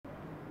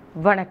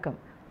வணக்கம்.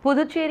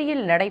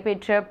 புதுச்சேரியில்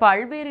நடைபெற்ற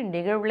பல்வேறு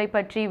நிகழ்வுகளை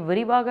பற்றி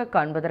விரிவாக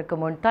காண்பதற்கு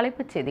முன்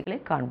தலைப்புச் செய்திகளை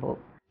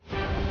காண்போம்.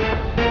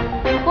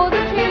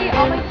 புதுச்சேரி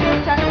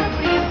அமைச்சர்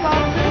சந்திரபிரியங்கா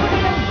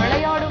சிறுவனிடம்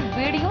விளையாடும்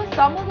வீடியோ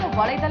சமூக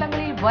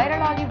வலைதளங்களில்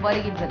வைரலாகி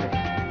வருகின்றது.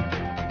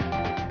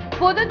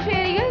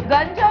 புதுச்சேரியில்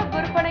கஞ்சா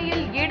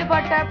விற்பனையில்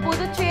ஈடுபட்ட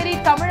புதுச்சேரி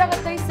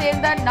தமிழகத்தை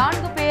சேர்ந்த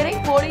 4 பேரை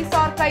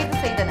போலீசார் கைது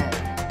செய்தனர்.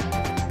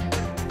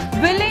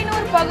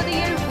 வில்லியனூர்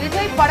பகுதியில்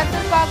விஜய்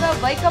படத்திற்காக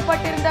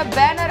வைக்கப்பட்டிருந்த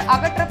பேனர்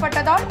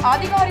அகற்றப்பட்டதால்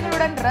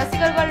அதிகாரிகளுடன்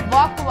ரசிகர்கள்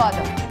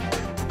வாக்குவாதம்.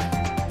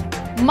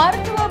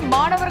 மருத்துவ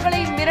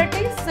மாணவர்களை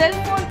மிரட்டி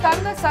செல்போன்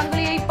தங்க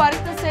சங்கிலியை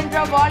பறித்து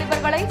சென்ற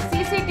வாலிபர்களை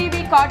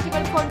சிசிடிவி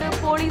காட்சிகள் கொண்டு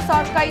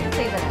போலீசார் கைது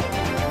செய்தனர்.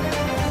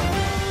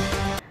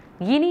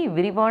 இனி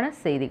விரிவான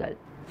செய்திகள்.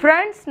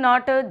 பிரான்ஸ்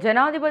நாட்டு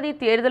ஜனாதிபதி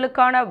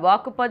தேர்தலுக்கான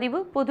வாக்குப்பதிவு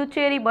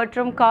புதுச்சேரி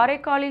மற்றும்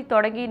காரைக்காலில்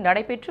தொடங்கி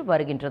நடைபெற்று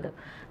வருகின்றது.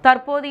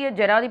 தற்போதைய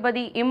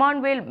ஜனாதிபதி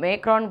இமானுவேல்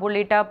மேக்ரான்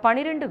உள்ளிட்ட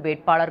 12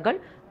 வேட்பாளர்கள்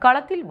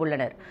களத்தில்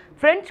உள்ளனர்.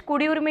 பிரெஞ்சு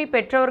குடியுரிமை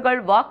பெற்றவர்கள்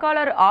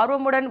வாக்காளர்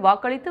ஆர்வமுடன்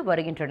வாக்களித்து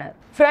வருகின்றனர்.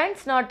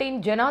 பிரான்ஸ் நாட்டின்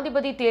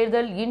ஜனாதிபதி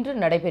தேர்தல் இன்று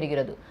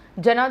நடைபெறுகிறது.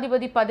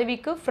 ஜனாதிபதி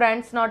பதவிக்கு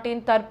பிரான்ஸ்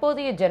நாட்டின்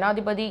தற்போதைய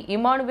ஜனாதிபதி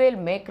இமானுவேல்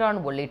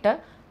மேக்ரான் உள்ளிட்ட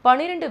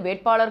 12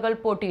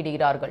 வேட்பாளர்கள்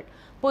போட்டியிடுகிறார்கள்.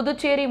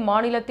 புதுச்சேரி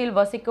மாநிலத்தில்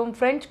வசிக்கும்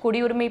பிரெஞ்சு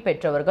குடியுரிமை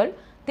பெற்றவர்கள்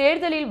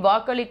தேர்தலில்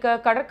வாக்களிக்க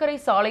கடற்கரை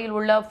சாலையில்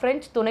உள்ள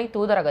பிரெஞ்சு துணை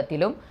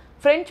தூதரகத்திலும்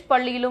பிரெஞ்சு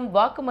பள்ளியிலும்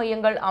வாக்கு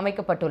மையங்கள்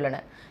அமைக்கப்பட்டுள்ளன.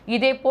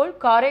 இதேபோல்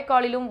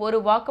காரைக்காலிலும் ஒரு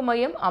வாக்கு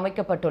மையம்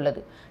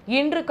அமைக்கப்பட்டுள்ளது.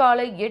 இன்று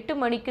காலை 8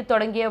 மணிக்கு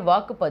தொடங்கிய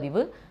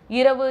வாக்குப்பதிவு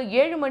இரவு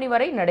 7 மணி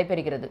வரை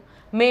நடைபெறுகிறது.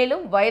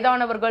 மேலும்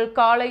வயதானவர்கள்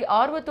காலை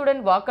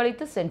ஆர்வத்துடன்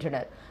வாக்களித்து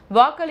சென்றனர்.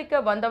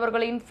 வாக்களிக்க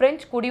வந்தவர்களின்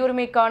பிரெஞ்சு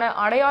குடியுரிமைக்கான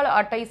அடையாள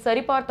அட்டை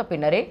சரிபார்த்த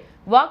பின்னரே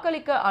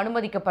வாக்களிக்க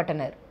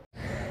அனுமதிக்கப்பட்டனர்.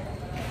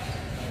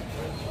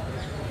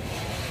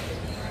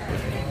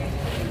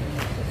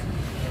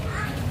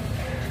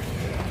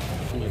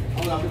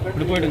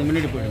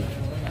 முன்னாடி போயிடுங்க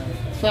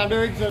சார்.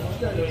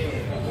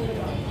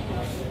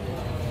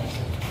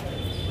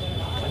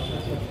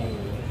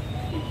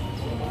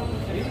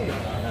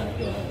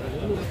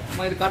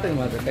 இது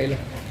காட்டுங்க கையில்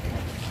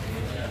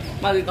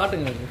இது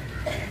காட்டுங்க.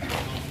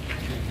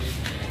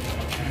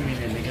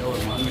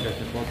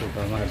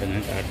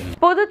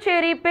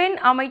 புதுச்சேரி பெண்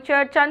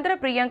அமைச்சர்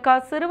சந்திரபிரியங்கா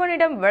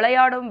சிறுவனிடம்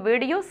விளையாடும்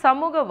வீடியோ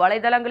சமூக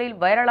வலைதளங்களில்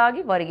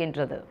வைரலாகி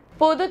வருகின்றது.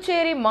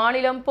 புதுச்சேரி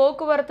மாநிலம்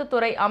போக்குவரத்து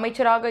துறை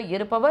அமைச்சராக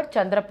இருப்பவர்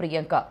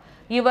சந்திரபிரியங்கா.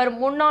 இவர்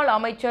முன்னாள்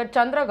அமைச்சர்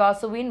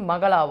சந்திரகாசுவின்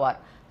மகளாவார்.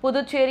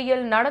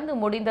 புதுச்சேரியில் நடந்து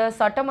முடிந்த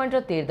சட்டமன்ற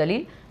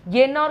தேர்தலில்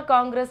என்ஆர்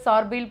காங்கிரஸ்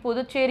சார்பில்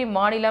புதுச்சேரி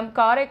மாநிலம்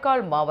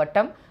காரைக்கால்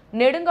மாவட்டம்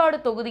நெடுங்காடு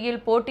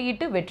தொகுதியில்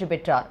போட்டியிட்டு வெற்றி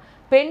பெற்றார்.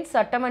 பெண்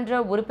சட்டமன்ற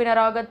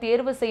உறுப்பினராக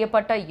தேர்வு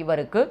செய்யப்பட்ட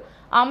இவருக்கு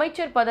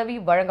அமைச்சர் பதவி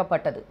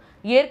வழங்கப்பட்டது.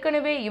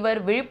 ஏற்கனவே இவர்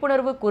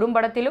விழிப்புணர்வு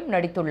குறும்படத்திலும்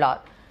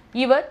நடித்துள்ளார்.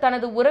 இவர்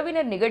தனது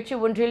உறவினர் நிகழ்ச்சி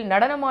ஒன்றில்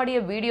நடனமாடிய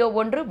வீடியோ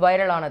ஒன்று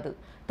வைரலானது.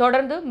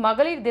 தொடர்ந்து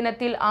மகளிர்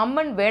தினத்தில்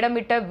அம்மன்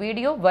வேடமிட்ட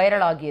வீடியோ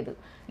வைரலாகியது.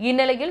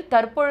 இந்நிலையில்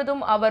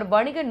தற்பொழுதும் அவர்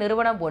வணிக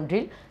நிறுவனம்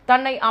ஒன்றில்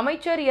தன்னை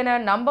அமைச்சர் என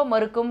நம்ப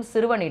மறுக்கும்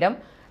சிறுவனிடம்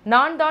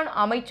நான் தான்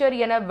அமைச்சர்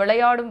என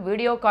விளையாடும்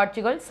வீடியோ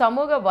காட்சிகள்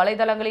சமூக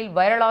வலைதளங்களில்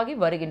வைரலாகி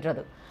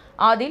வருகின்றது.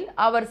 அதில்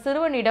அவர்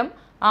சிறுவனிடம்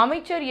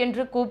அமைச்சர்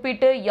என்று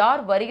கூப்பிட்டு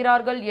யார்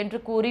வருகிறார்கள் என்று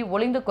கூறி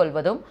ஒளிந்து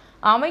கொள்வதும்,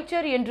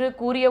 அமைச்சர் என்று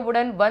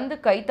கூறியவுடன் வந்து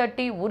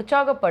கைத்தட்டி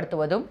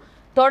உற்சாகப்படுத்துவதும்,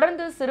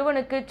 தொடர்ந்து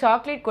சிறுவனுக்கு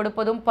சாக்லேட்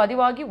கொடுப்பதும்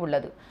பதிவாகி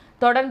உள்ளது.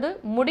 தொடர்ந்து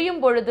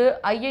முடியும் பொழுது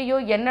ஐயையோ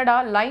என்னடா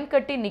லைன்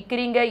கட்டி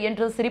நிக்கிறீங்க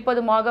என்று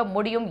சிரிப்பதுமாக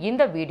முடியும்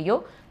இந்த வீடியோ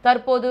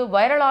தற்போது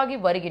வைரலாகி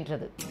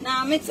வருகின்றது.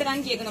 நான்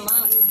அமைச்சரான்னு கேட்கணுமா?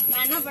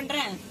 நான் என்ன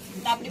பண்றேன்,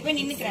 அப்படி போய்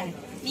நின்னுக்கிறேன்.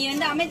 நீ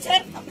வந்து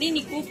அமைச்சர் அப்படி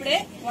நீ கூப்பிடு,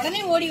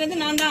 உடனே ஓடி வந்து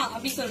நான் தான்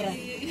அப்படி சொல்றேன்.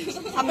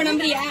 அப்ப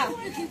நம்புறியா?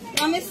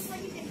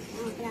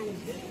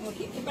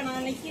 ஓகே, இப்ப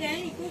நான் நிக்கிறேன்,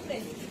 நீ கூப்பிடு,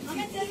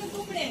 அமைச்சர்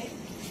கூப்பிடு.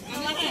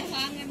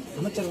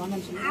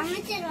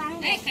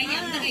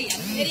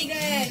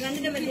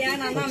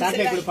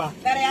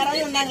 வேற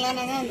யாராவது வந்தாங்களா?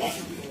 நான் தான் வந்தேன்.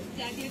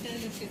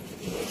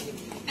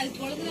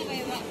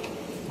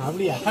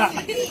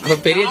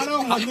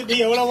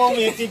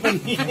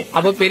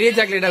 அப்ப பெரிய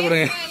சாக்லேட்டா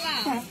கொடுங்க.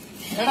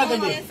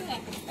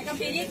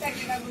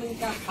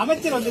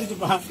 அமைச்சர்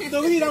வந்துருச்சுப்பா,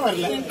 தொகுதிதான்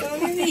வரல.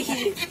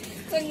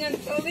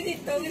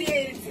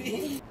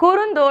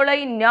 குறுந்தோலை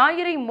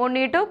ஞாயிறை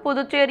முன்னிட்டு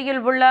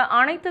புதுச்சேரியில் உள்ள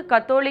அனைத்து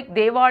கத்தோலிக்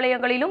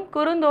தேவாலயங்களிலும்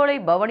குறுந்தோலை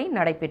பவனி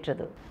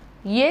நடைபெற்றது.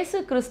 இயேசு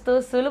கிறிஸ்து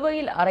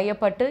சிலுவையில்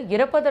அறையப்பட்டு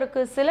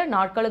இறப்பதற்கு சில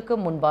நாட்களுக்கு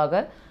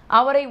முன்பாக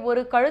அவரை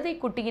ஒரு கழுதை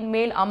குட்டியின்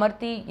மேல்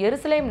அமர்த்தி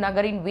எருசலேம்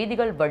நகரின்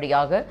வீதிகள்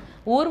வழியாக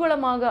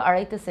ஊர்வலமாக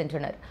அழைத்து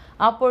சென்றனர்.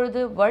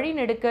 அப்பொழுது வழி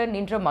நெடுக்க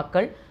நின்ற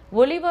மக்கள்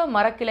ஒலிவ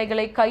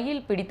மரக்கிளைகளை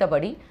கையில்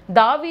பிடித்தபடி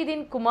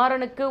தாவீதின்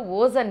குமாரனுக்கு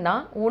ஓசன்னா,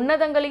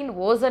 உன்னதங்களின்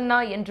ஓசன்னா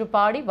என்று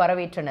பாடி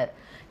வரவேற்றனர்.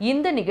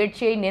 இந்த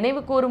நிகழ்ச்சியை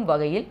நினைவு கூறும்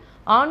வகையில்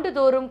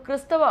ஆண்டுதோறும்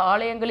கிறிஸ்தவ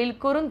ஆலயங்களில்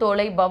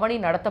குறுந்தோலை பவனி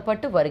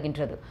நடத்தப்பட்டு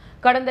வருகின்றது.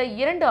 கடந்த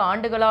 2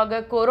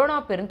 ஆண்டுகளாக கொரோனா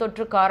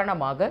பெருந்தொற்று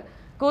காரணமாக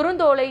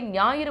குறுந்தோலை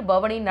ஞாயிறு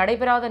பவனி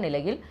நடைபெறாத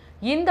நிலையில்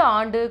இந்த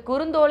ஆண்டு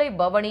குறுந்தோலை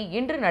பவனி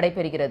இன்று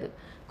நடைபெறுகிறது.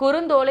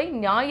 குறுந்தோலை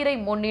ஞாயிறை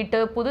முன்னிட்டு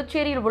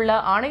புதுச்சேரியில் உள்ள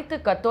அனைத்து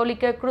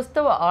கத்தோலிக்க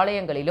கிறிஸ்தவ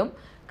ஆலயங்களிலும்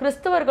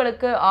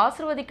கிறிஸ்தவர்களுக்கு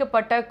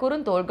ஆசிர்வதிக்கப்பட்ட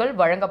குறுந்தோள்கள்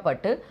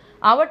வழங்கப்பட்டு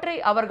அவற்றை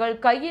அவர்கள்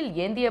கையில்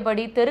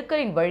ஏந்தியபடி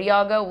தெருக்களின்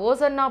வழியாக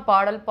ஓசன்னா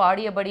பாடல்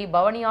பாடியபடி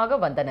பவனியாக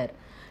வந்தனர்.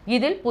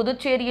 இதில்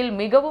புதுச்சேரியில்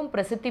மிகவும்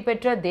பிரசித்தி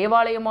பெற்ற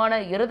தேவாலயமான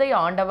இருதய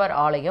ஆண்டவர்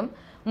ஆலயம்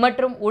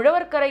மற்றும்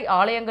உழவர்கரை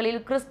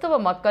ஆலயங்களில் கிறிஸ்தவ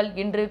மக்கள்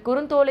இன்று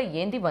குறுந்தோலை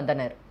ஏந்தி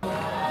வந்தனர்.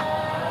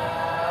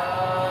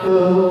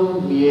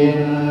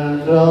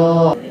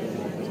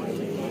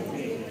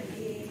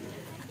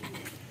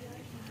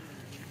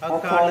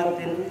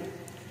 அக்காலத்தில்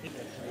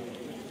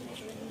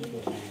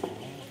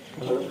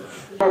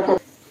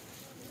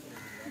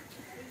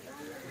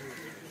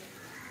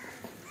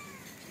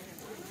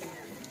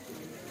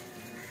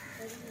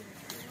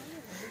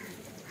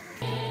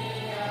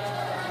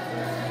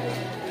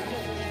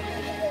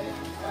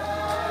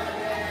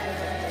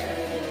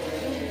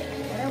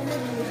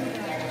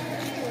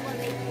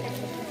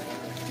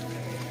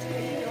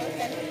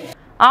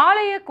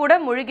ஆலய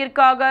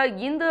குடமுழுகிற்காக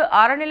இந்து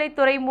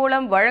அறநிலைத்துறை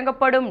மூலம்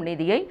வழங்கப்படும்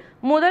நிதியை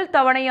முதல்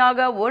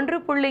தவணையாக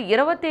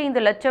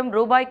 1.25 லட்சம்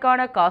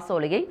ரூபாய்க்கான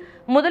காசோலையை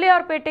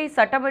முதலியார்பேட்டை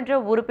சட்டமன்ற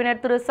உறுப்பினர்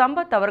திரு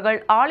சம்பத் அவர்கள்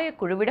ஆலய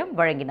குழுவிடம்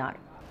வழங்கினார்.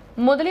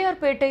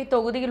 முதலியார்பேட்டை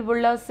தொகுதியில்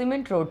உள்ள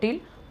சிமெண்ட் ரோட்டில்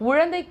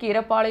உழந்தை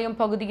கீரப்பாளையம்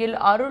பகுதியில்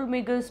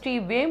அருள்மிகு ஸ்ரீ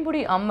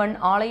வேம்புடி அம்மன்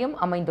ஆலயம்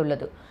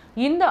அமைந்துள்ளது.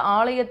 இந்த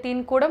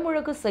ஆலயத்தின்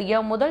குடமுழுக்கு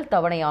செய்ய முதல்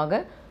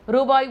தவணையாக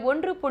ரூபாய்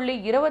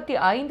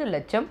 1.25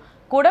 லட்சம்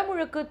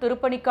குடமுழுக்கு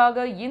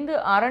திருப்பணிக்காக இந்து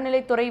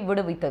அறநிலைத்துறை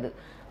விடுவித்தது.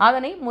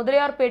 அதனை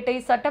முதலியார்பேட்டை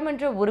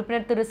சட்டமன்ற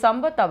உறுப்பினர் திரு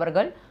சம்பத்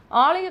அவர்கள்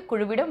ஆலய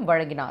குழுவிடம்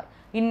வழங்கினார்.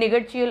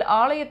 இந்நிகழ்ச்சியில்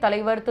ஆலய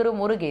தலைவர் திரு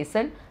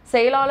முருகேசன்,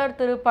 செயலாளர்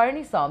திரு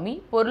பழனிசாமி,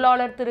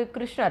 பொருளாளர் திரு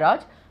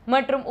கிருஷ்ணராஜ்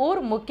மற்றும்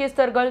ஊர்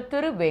முக்கியஸ்தர்கள்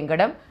திரு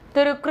வேங்கடம்,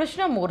 திரு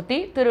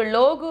கிருஷ்ணமூர்த்தி, திரு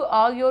லோகு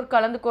ஆகியோர்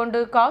கலந்து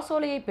கொண்டு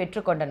காசோலையை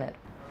பெற்றுக்கொண்டனர்.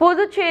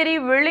 புதுச்சேரி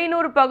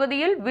வில்லியனூர்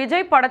பகுதியில்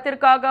விஜய்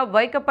படத்திற்காக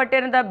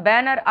வைக்கப்பட்டிருந்த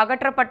பேனர்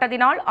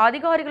அகற்றப்பட்டதினால்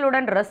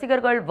அதிகாரிகளுடன்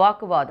ரசிகர்கள்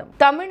வாக்குவாதம்.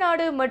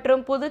 தமிழ்நாடு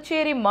மற்றும்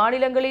புதுச்சேரி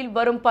மாநிலங்களில்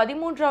வரும்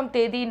 13ஆம்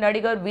தேதி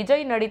நடிகர்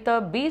விஜய் நடித்த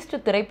பீஸ்ட்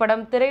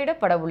திரைப்படம்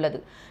திரையிடப்பட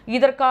உள்ளது.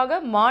 இதற்காக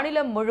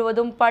மாநிலம்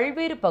முழுவதும்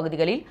பல்வேறு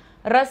பகுதிகளில்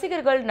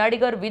ரசிகர்கள்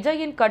நடிகர்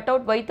விஜயின் கட்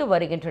அவுட் வைத்து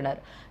வருகின்றனர்.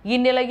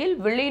 இந்நிலையில்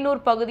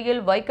வில்லியனூர்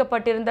பகுதியில்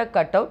வைக்கப்பட்டிருந்த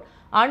கட் அவுட்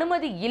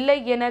அனுமதி இல்லை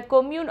என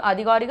கொம்யூன்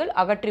அதிகாரிகள்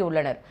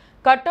அகற்றியுள்ளனர்.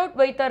 கட் அவுட்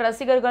வைத்த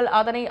ரசிகர்கள்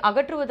அதனை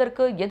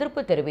அகற்றுவதற்கு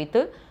எதிர்ப்பு தெரிவித்து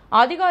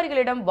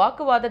அதிகாரிகளிடம்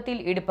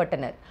வாக்குவாதத்தில்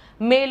ஈடுபட்டனர்.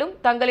 மேலும்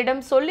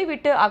தங்களிடம்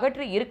சொல்லிவிட்டு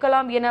அகற்றி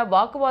இருக்கலாம் என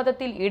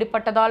வாக்குவாதத்தில்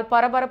ஈடுபட்டதால்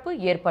பரபரப்பு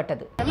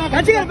ஏற்பட்டது.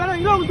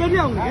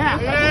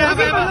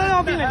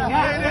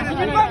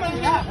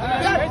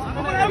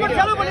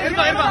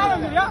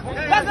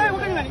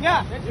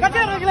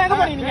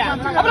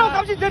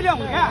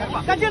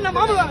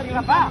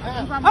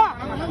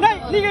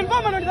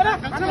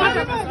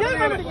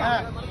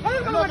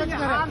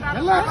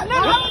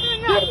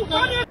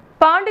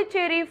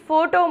 பாண்டிச்சேரி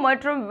போட்டோ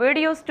மற்றும்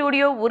வீடியோ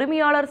ஸ்டுடியோ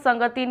உரிமையாளர்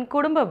சங்கத்தின்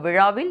குடும்ப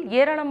விழாவில்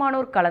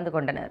ஏராளமானோர் கலந்து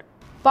கொண்டனர்.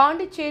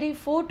 பாண்டிச்சேரி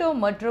போட்டோ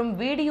மற்றும்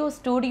வீடியோ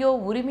ஸ்டுடியோ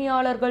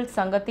உரிமையாளர்கள்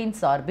சங்கத்தின்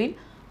சார்பில்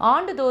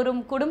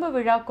ஆண்டுதோறும் குடும்ப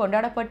விழா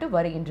கொண்டாடப்பட்டு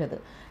வருகின்றது.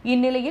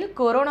 இந்நிலையில்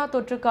கொரோனா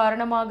தொற்று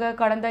காரணமாக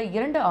கடந்த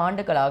 2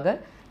 ஆண்டுகளாக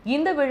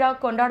இந்த விழா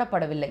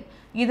கொண்டாடப்படவில்லை.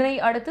 இதனை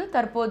அடுத்து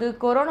தற்போது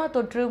கொரோனா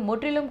தொற்று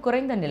முற்றிலும்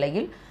குறைந்த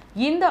நிலையில்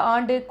இந்த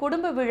ஆண்டு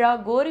குடும்ப விழா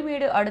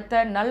கோரிமேடு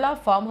அடுத்த நல்லா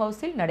ஃபார்ம்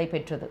ஹவுஸில்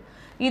நடைபெற்றது.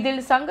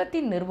 இதில்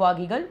சங்கத்தின்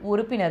நிர்வாகிகள்,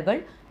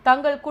 உறுப்பினர்கள்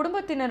தங்கள்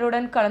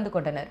குடும்பத்தினருடன் கலந்து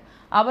கொண்டனர்.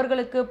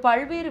 அவர்களுக்கு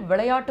பல்வேறு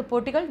விளையாட்டுப்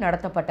போட்டிகள்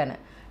நடத்தப்பட்டன.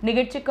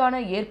 நிகழ்ச்சிக்கான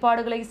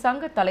ஏற்பாடுகளை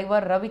சங்க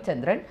தலைவர்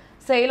ரவிச்சந்திரன்,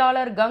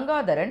 செயலாளர்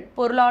கங்காதரன்,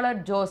 பொருளாளர்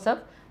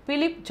ஜோசப்,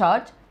 பிலிப்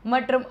ஜார்ஜ்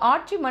மற்றும்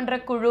ஆட்சி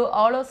மன்ற குழு,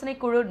 ஆலோசனை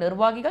குழு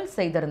நிர்வாகிகள்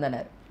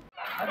செய்திருந்தனர்.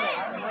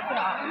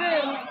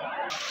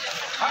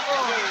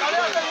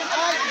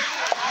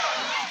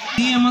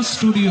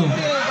 ஸ்டுடியோ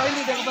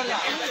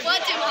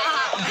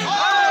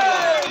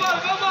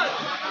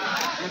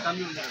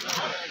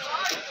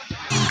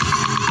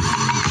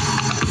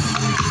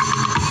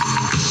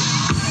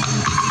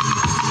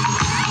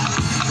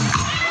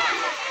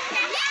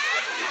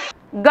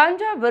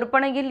கஞ்சா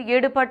விற்பனையில்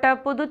ஈடுபட்ட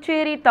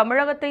புதுச்சேரி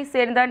தமிழகத்தை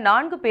சேர்ந்த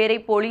 4 பேரை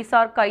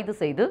போலீசார் கைது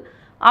செய்து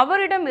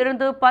அவரிடம்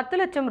இருந்து 10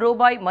 லட்சம்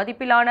ரூபாய்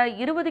மதிப்பிலான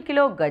 20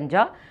 கிலோ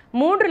கஞ்சா,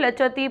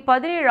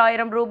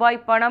 3,17,000 ரூபாய்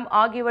பணம்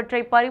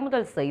ஆகியவற்றை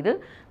பறிமுதல் செய்து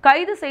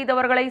கைது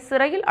செய்தவர்களை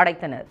சிறையில்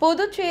அடைத்தனர்.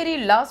 புதுச்சேரி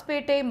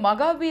லாஸ்பேட்டை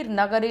மகாவீர்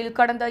நகரில்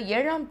கடந்த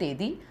 7ஆம்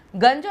தேதி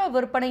கஞ்சா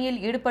விற்பனையில்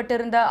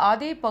ஈடுபட்டிருந்த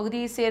அதே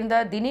பகுதியைச்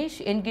சேர்ந்த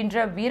தினேஷ்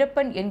என்கின்ற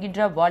வீரப்பன்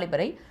என்கின்ற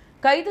வாலிபரை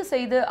கைது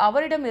செய்து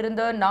அவரிடம்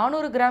இருந்த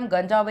 400 கிராம்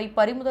கஞ்சாவை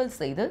பறிமுதல்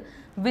செய்து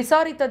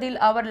விசாரித்ததில்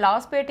அவர்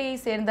லாஸ்பேட்டையை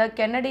சேர்ந்த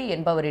கென்னடி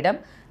என்பவரிடம்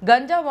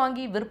கஞ்சா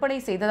வாங்கி விற்பனை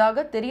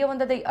செய்ததாக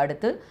தெரியவந்ததை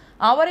அடுத்து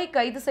அவரை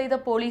கைது செய்த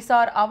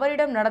போலீசார்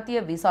அவரிடம்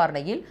நடத்திய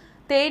விசாரணையில்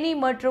தேனி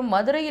மற்றும்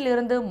மதுரையில்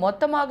இருந்து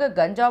மொத்தமாக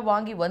கஞ்சா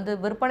வாங்கி வந்து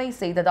விற்பனை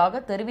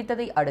செய்ததாக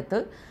தெரிவித்ததை அடுத்து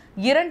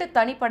 2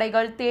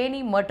 தனிப்படைகள்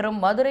தேனி மற்றும்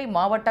மதுரை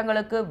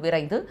மாவட்டங்களுக்கு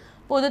விரைந்து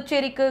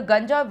புதுச்சேரிக்கு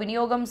கஞ்சா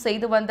விநியோகம்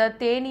செய்து வந்த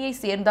தேனியை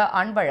சேர்ந்த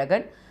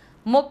அன்பழகன்,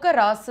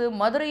 மொக்கராசு,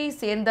 மதுரையை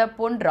சேர்ந்த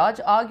பொன்ராஜ்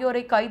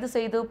ஆகியோரை கைது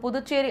செய்து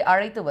புதுச்சேரி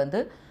அழைத்து வந்து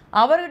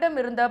அவரிடம்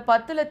இருந்த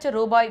 10 லட்சம்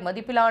ரூபாய்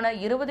மதிப்பிலான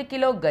 20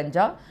 கிலோ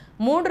கஞ்சா,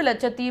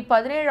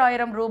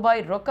 3,17,000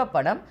 ரூபாய்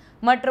ரொக்கப்பணம்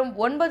மற்றும்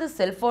 9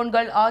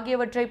 செல்போன்கள்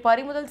ஆகியவற்றை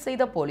பறிமுதல்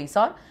செய்த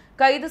போலீசார்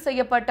கைது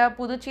செய்யப்பட்ட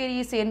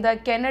புதுச்சேரியை சேர்ந்த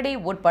கென்னடி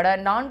உட்பட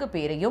 4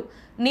 பேரையும்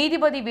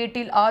நீதிபதி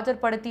வீட்டில்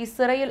ஆஜர்படுத்தி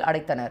சிறையில்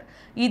அடைத்தனர்.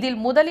 இதில்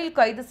முதலில்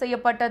கைது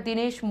செய்யப்பட்ட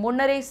தினேஷ்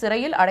முன்னரே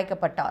சிறையில்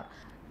அடைக்கப்பட்டார்.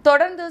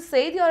 தொடர்ந்து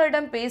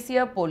செய்தியாளரிடம்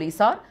பேசிய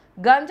போலீசார்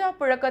கஞ்சா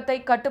புழக்கத்தை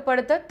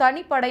கட்டுப்படுத்த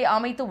தனிப்படை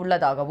அமைத்து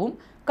உள்ளதாகவும்,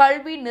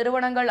 கல்வி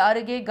நிறுவனங்கள்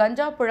அருகே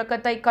கஞ்சா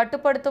புழக்கத்தை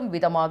கட்டுப்படுத்தும்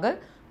விதமாக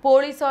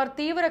போலீசார்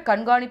தீவிர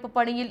கண்காணிப்பு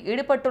பணியில்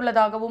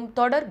ஈடுபட்டுள்ளதாகவும்,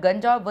 தொடர்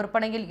கஞ்சா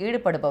விற்பனையில்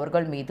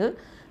ஈடுபடுபவர்கள் மீது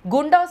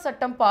குண்டா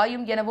சட்டம்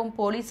பாயும் எனவும்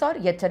போலீசார்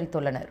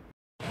எச்சரித்துள்ளனர்.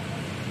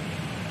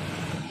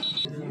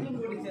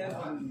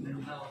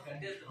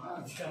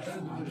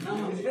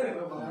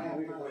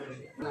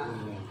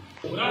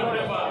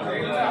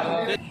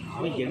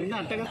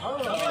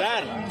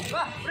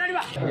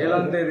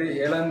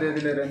 ஏழாம்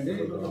தேதியிலிருந்து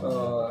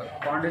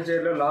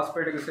பாண்டிச்சேரியில்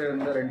லாஸ்பேட்டுக்கு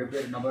சேர்ந்த 2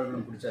 பேர்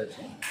நபர்களும்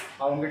பிடிச்சாச்சு.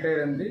 அவங்ககிட்ட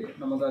இருந்து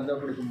நம்ம கஞ்சா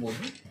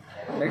பிடிக்கும்போது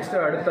நெக்ஸ்ட்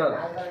அடுத்த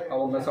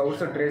அவங்க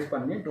சவுஸை ட்ரேஸ்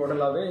பண்ணி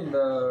டோட்டலாகவே இந்த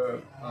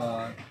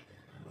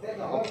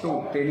அப் டு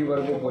தேனி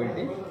வரைக்கும்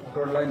போயிட்டு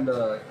டோட்டலாக இந்த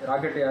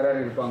ராக்கெட் யார்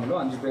யார் இருப்பாங்களோ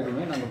 5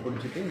 பேருமே நாங்கள்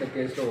பிடிச்சிட்டு இந்த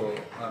கேஸில்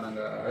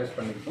நாங்கள் அரெஸ்ட்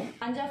பண்ணியிருக்கோம்.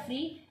 Ganja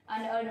free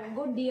and a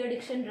good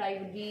de-addiction drive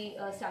would be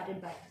started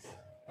by us.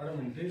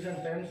 In recent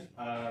times,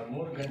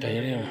 more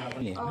contagion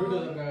happening due to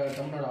the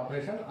Kamala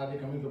operation. Are they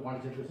coming to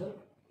Puducherry, sir?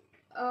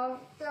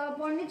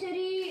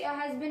 Puducherry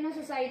has been a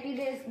society.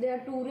 There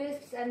are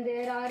tourists and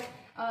there are.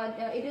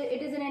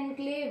 It is an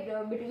enclave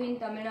between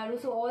Tamil Nadu.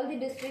 So all the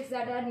districts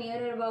that are near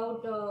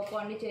about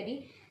Puducherry,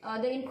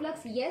 the influx,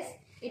 yes,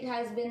 it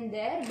has been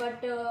there, but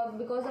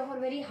because of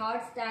our very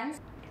hard stance.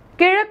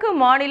 கிழக்கு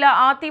மாநில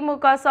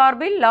அதிமுக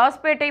சார்பில்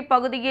லாஸ்பேட்டை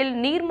பகுதியில்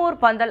நீர்மோர்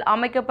பந்தல்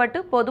அமைக்கப்பட்டு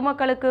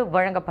பொதுமக்களுக்கு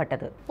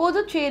வழங்கப்பட்டது.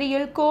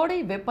 புதுச்சேரியில் கோடை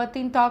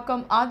வெப்பத்தின்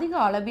தாக்கம் அதிக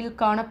அளவில்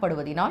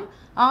காணப்படுவதினால்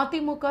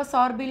அதிமுக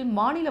சார்பில்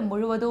மாநிலம்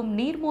முழுவதும்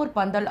நீர்மோர்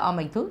பந்தல்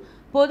அமைத்து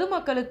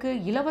பொதுமக்களுக்கு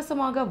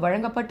இலவசமாக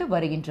வழங்கப்பட்டு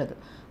வருகின்றது.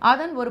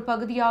 அதன் ஒரு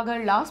பகுதியாக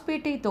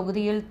லாஸ்பேட்டை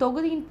தொகுதியில்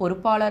தொகுதியின்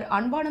பொறுப்பாளர்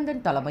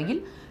அன்பானந்தன்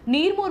தலைமையில்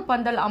நீர்மோர்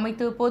பந்தல்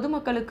அமைத்து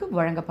பொதுமக்களுக்கு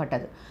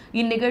வழங்கப்பட்டது.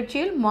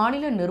 இந்நிகழ்ச்சியில்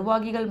மாநில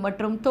நிர்வாகிகள்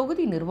மற்றும்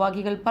தொகுதி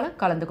நிர்வாகிகள் பலர்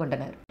கலந்து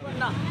கொண்டனர்.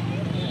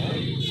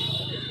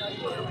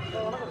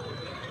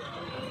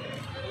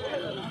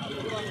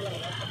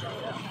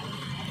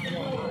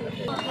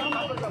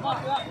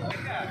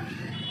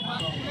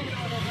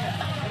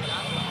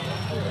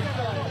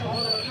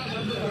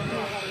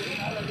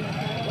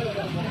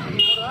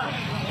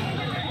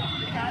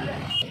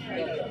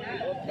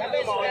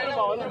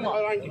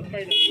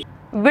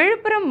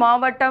 விழுப்புரம்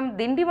மாவட்டம்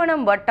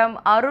திண்டிவனம் வட்டம்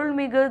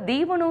அருள்மிகு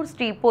தீவனூர்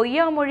ஸ்ரீ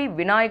பொய்யாமொழி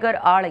விநாயகர்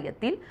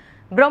ஆலயத்தில்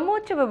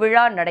பிரம்மோற்சவ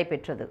விழா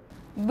நடைபெற்றது.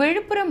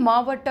 விழுப்புரம்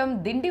மாவட்டம்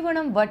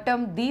திண்டிவனம்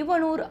வட்டம்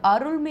தீவனூர்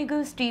அருள்மிகு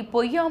ஸ்ரீ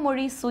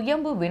பொய்யாமொழி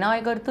சுயம்பு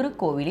விநாயகர்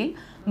திருக்கோவிலில்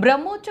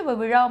பிரம்மோற்சவ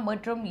விழா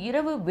மற்றும்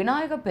இரவு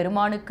விநாயக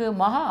பெருமானுக்கு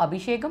மகா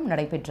அபிஷேகம்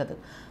நடைபெற்றது.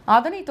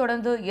 அதனைத்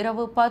தொடர்ந்து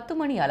இரவு 10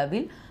 மணி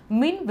அளவில்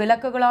மின்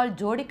விளக்குகளால்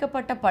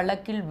ஜோடிக்கப்பட்ட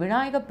பல்லக்கில்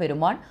விநாயக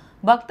பெருமான்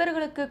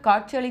பக்தர்களுக்கு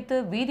காட்சியளித்து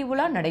வீதி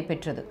உலா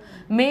நடைபெற்றது.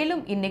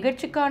 மேலும்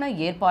இந்நிகழ்ச்சிக்கான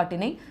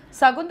ஏற்பாட்டினை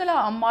சகுந்தலா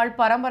அம்மாள்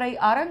பரம்பரை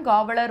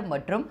அறங்காவலர்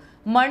மற்றும்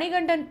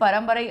மணிகண்டன்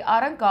பரம்பரை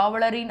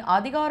அறங்காவலரின்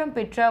அதிகாரம்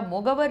பெற்ற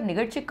முகவர்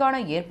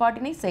நிகழ்ச்சிக்கான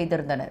ஏற்பாட்டினை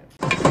செய்திருந்தனர்.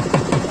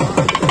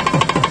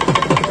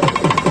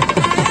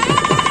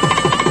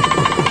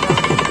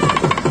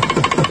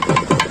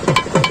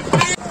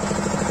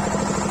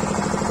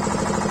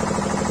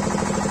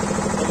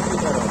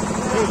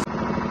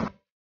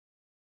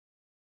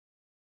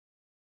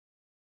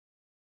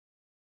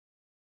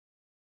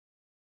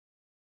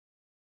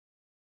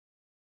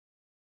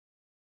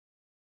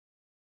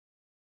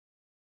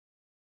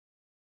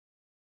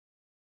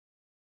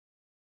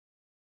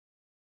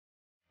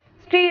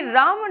 ஸ்ரீ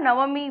ராம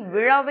நவமி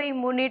விழாவை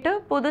முன்னிட்டு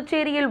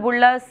புதுச்சேரியில்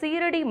உள்ள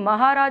சீரடி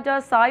மகாராஜா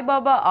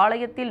சாய்பாபா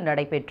ஆலயத்தில்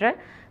நடைபெற்ற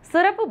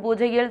சிறப்பு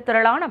பூஜையில்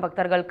திரளான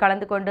பக்தர்கள்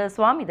கலந்து கொண்டு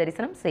சுவாமி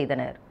தரிசனம்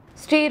செய்தனர்.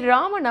 ஸ்ரீ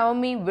ராம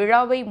நவமி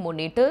விழாவை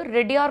முன்னிட்டு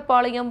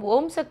ரெட்டியார்பாளையம்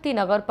ஓம் சக்தி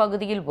நகர்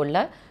பகுதியில்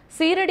உள்ள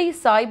சீரடி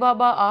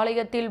சாய்பாபா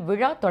ஆலயத்தில்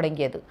விழா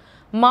தொடங்கியது.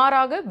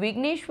 மாறாக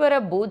விக்னேஸ்வர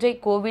பூஜை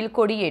கோவில்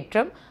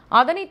கொடியேற்றம்,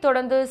 அதனைத்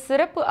தொடர்ந்து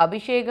சிறப்பு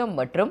அபிஷேகம்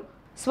மற்றும்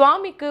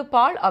சுவாமிக்கு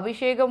பால்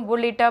அபிஷேகம்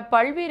உள்ளிட்ட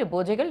பல்வேறு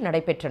பூஜைகள்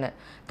நடைபெற்றன.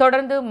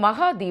 தொடர்ந்து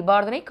மகா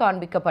தீபாரதனை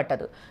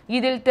காண்பிக்கப்பட்டது.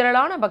 இதில்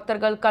திரளான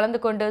பக்தர்கள்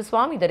கலந்து கொண்டு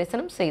சுவாமி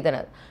தரிசனம்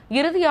செய்தனர்.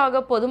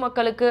 இறுதியாக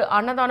பொதுமக்களுக்கு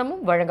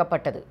அன்னதானமும்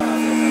வழங்கப்பட்டது.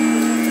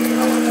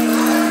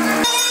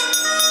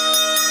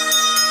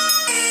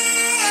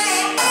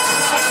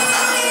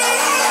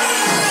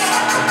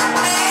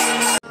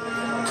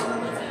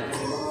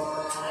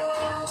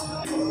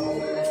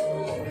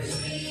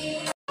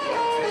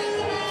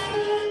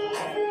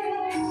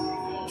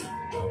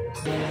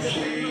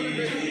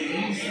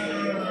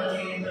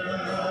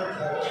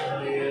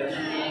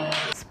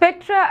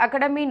 ஸ்பெக்ட்ரா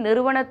அகாடமி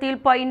நிறுவனத்தில்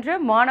பயின்ற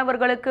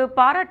மாணவர்களுக்கு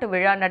பாராட்டு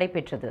விழா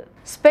நடைபெற்றது.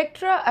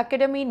 ஸ்பெக்ட்ரா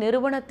அகாடமி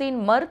நிறுவனத்தின்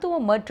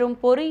மருத்துவம் மற்றும்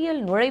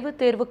பொறியியல் நுழைவுத்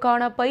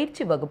தேர்வுக்கான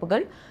பயிற்சி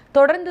வகுப்புகள்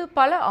தொடர்ந்து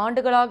பல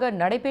ஆண்டுகளாக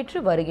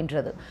நடைபெற்று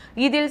வருகின்றது.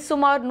 இதில்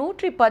சுமார்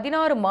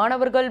 116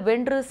 மாணவர்கள்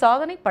வென்று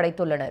சாதனை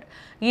படைத்துள்ளனர்.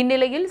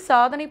 இந்நிலையில்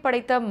சாதனை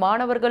படைத்த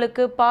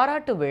மாணவர்களுக்கு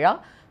பாராட்டு விழா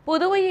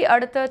புதுவையை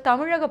அடுத்த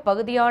தமிழக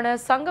பகுதியான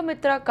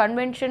சங்கமித்ரா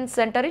கன்வென்ஷன்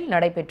சென்டரில்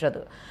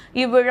நடைபெற்றது.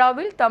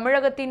 இவ்விழாவில்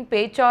தமிழகத்தின்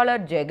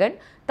பேச்சாளர் ஜெகன்,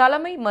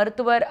 தலைமை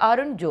மருத்துவர்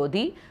அருண்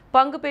ஜோதி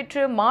பங்கு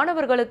பெற்று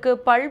மாணவர்களுக்கு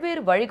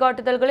பல்வேறு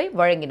வழிகாட்டுதல்களை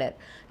வழங்கினர்.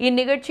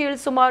 இந்நிகழ்ச்சியில்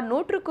சுமார்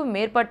 100க்கும்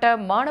மேற்பட்ட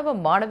மாணவ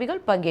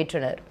மாணவிகள்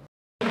பங்கேற்றனர்.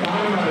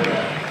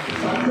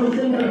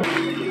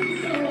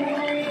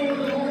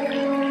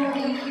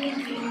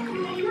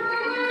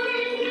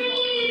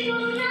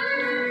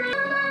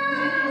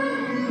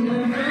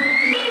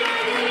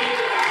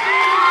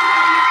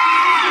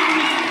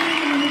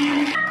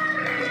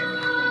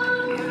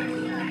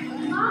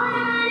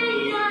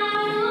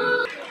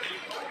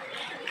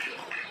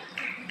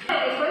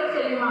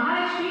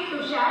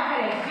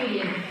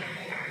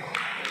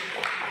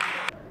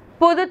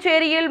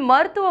 புதுச்சேரியில்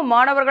மருத்துவ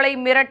மாணவர்களை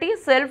மிரட்டி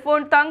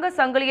செல்போன், தங்க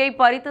சங்கிலியை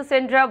பறித்து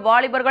சென்ற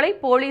வாலிபர்களை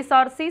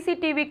போலீசார்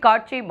சிசிடிவி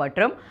காட்சி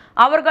மற்றும்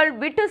அவர்கள்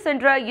விட்டு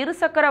சென்ற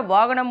இருசக்கர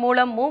வாகனம்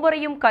மூலம்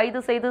மூவரையும்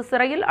கைது செய்து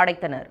சிறையில்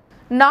அடைத்தனர்.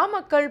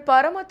 நாமக்கல்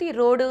பரமத்தி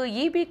ரோடு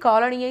இபி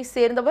காலனியை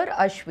சேர்ந்தவர்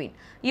அஸ்வின்.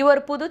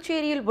 இவர்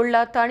புதுச்சேரியில்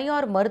உள்ள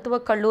தனியார்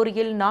மருத்துவக்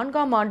கல்லூரியில்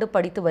 4ஆம் ஆண்டு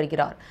படித்து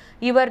வருகிறார்.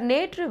 இவர்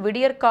நேற்று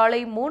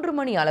விடியற்காலை 3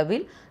 மணி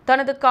அளவில்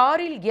தனது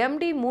காரில்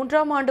MD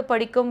 3ஆம் ஆண்டு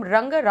படிக்கும்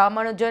ரங்க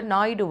ராமானுஜர்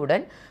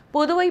நாயுடுவுடன்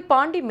புதுவை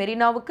பாண்டி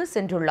மெரினாவுக்கு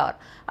சென்றுள்ளார்.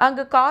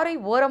 அங்கு காரை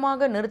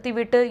ஓரமாக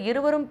நிறுத்திவிட்டு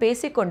இருவரும்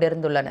பேசிக்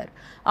கொண்டிருந்துள்ளனர்.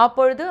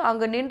 அப்பொழுது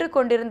அங்கு நின்று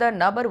கொண்டிருந்த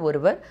நபர்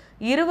ஒருவர்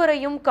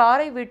இருவரையும்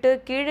காரை விட்டு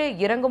கீழே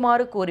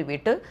இறங்குமாறு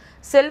கூறிவிட்டு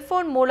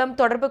செல்போன் மூலம்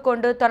தொடர்பு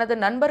கொண்டு தனது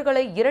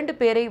நண்பர்களை 2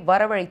 பேரை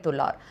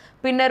வரவழைத்துள்ளார்.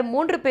 பின்னர்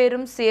 3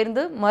 பேரும்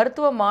சேர்ந்து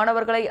மருத்துவ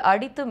மாணவர்களை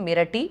அடித்து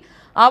மிரட்டி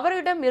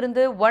அவரிடம்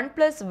இருந்து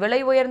OnePlus விலை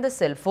உயர்ந்த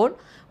செல்போன்,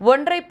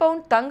 1.5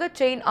 பவுண்ட் தங்க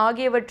செயின்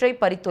ஆகியவற்றை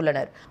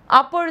பறித்துள்ளனர்.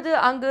 அப்பொழுது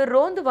அங்கு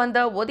ரோந்து வந்த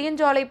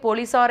ஒதியஞ்சாலை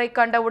போலீசாரை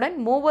கண்டவுடன்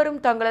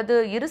மூவரும் தங்களது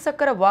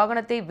இருசக்கர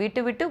வாகனத்தை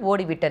விட்டுவிட்டு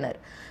ஓடிவிட்டனர்.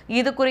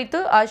 இது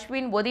குறித்து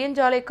அஸ்வின்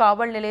ஒதியஞ்சாலை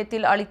காவல்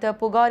நிலையத்தில் அளித்த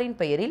புகாரின்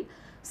பெயரில்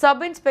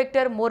சப்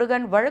இன்ஸ்பெக்டர்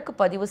முருகன் வழக்கு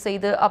பதிவு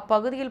செய்து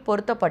அப்பகுதியில்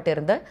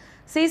பொருத்தப்பட்டிருந்த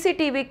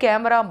சிசிடிவி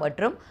கேமரா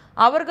மற்றும்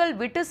அவர்கள்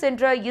விட்டு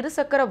சென்ற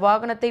இருசக்கர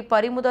வாகனத்தை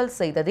பறிமுதல்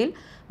செய்ததில்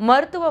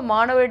மருத்துவ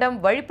மாணவரிடம்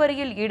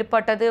வழிப்பறியில்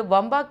ஈடுபட்டது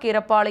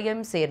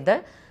வம்பாக்கீரப்பாளையம் சேர்ந்த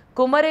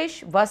குமரேஷ்,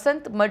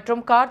 வசந்த்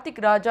மற்றும்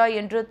கார்த்திக் ராஜா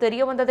என்று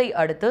தெரியவந்ததை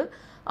அடுத்து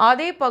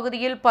அதே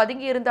பகுதியில்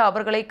பதுங்கியிருந்த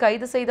அவர்களை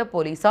கைது செய்த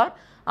போலீசார்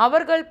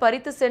அவர்கள்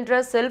பறித்து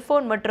சென்ற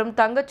செல்போன் மற்றும்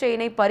தங்க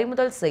செயினை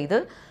பறிமுதல் செய்து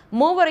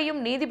மூவரையும்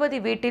நீதிபதி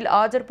வீட்டில்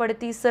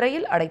ஆஜர்படுத்தி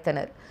சிறையில்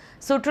அடைத்தனர்.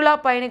 சுற்றுலா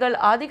பயணிகள்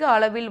அதிக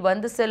அளவில்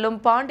வந்து செல்லும்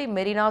பாண்டி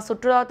மெரினா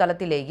சுற்றுலா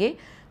தலத்திலேயே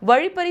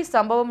வழிப்பறி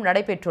சம்பவம்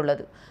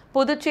நடைபெற்றுள்ளது.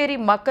 புதுச்சேரி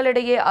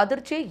மக்களிடையே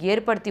அதிர்ச்சியை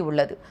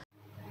ஏற்படுத்தியுள்ளது.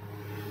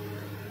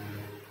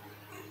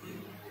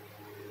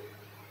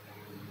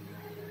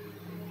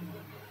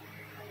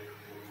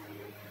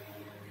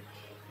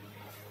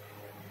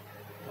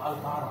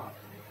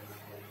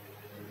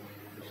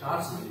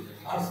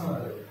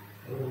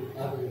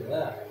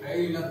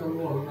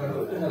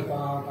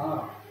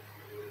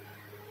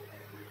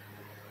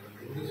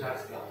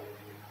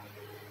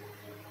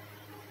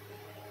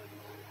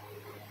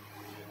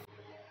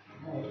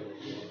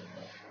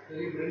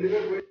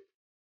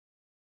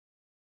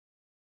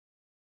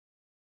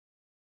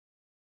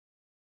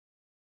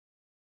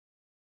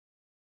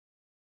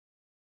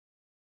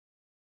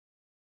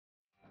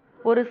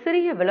 ஒரு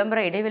சிறிய விளம்பர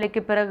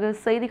இடைவெளிக்கு பிறகு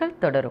செய்திகள்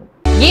தொடரும்.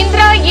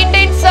 இந்திரா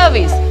இண்டேன்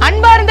சர்வீஸ்.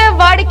 அன்பார்ந்த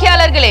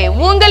வாடிக்கையாளர்களே,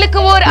 உங்களுக்கு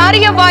ஓர்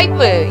அரிய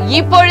வாய்ப்பு.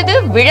 இப்பொழுது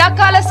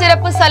விழாக்கால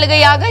சிறப்பு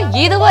சலுகையாக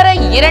இதுவரை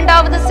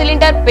 2வது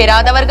சிலிண்டர்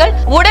பெறாதவர்கள்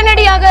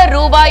உடனடியாக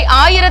ரூபாய்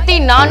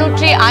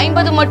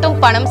 1450 மட்டும்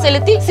பணம்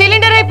செலுத்தி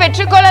சிலிண்டரை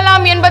பெற்றுக்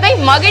கொள்ளலாம் என்பதை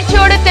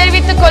மகிழ்ச்சியோடு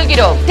தெரிவித்துக்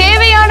கொள்கிறோம்.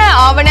 தேவையான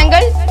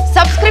ஆவணங்கள்: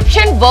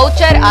 சப்ஸ்கிரிப்ஷன்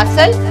வவுச்சர்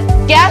அசல்,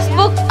 கேஸ்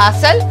புக்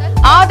அசல்,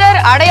 ஆதார்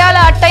அடையாள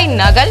அட்டை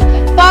நகல்,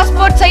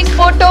 பாஸ்போர்ட் சைஸ்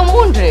போட்டோ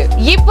 3.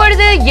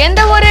 இப்பொழுது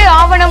எந்த ஒரு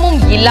ஆவணமும்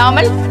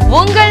இல்லாமல்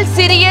உங்கள்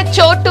சிறிய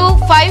சோட்டு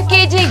 5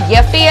 kg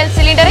FTL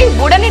சிலிண்டரை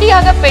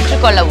உடனடியாக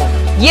பெற்றுக்கொள்ளவும்.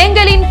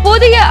 எங்களின்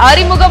புதிய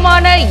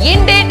அறிமுகமான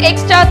இண்டேன்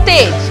எக்ஸ்ட்ரா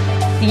தேஜ்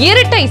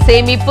இரட்டை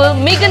சேமிப்பு,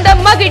 மிகுந்த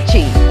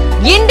மகிழ்ச்சி.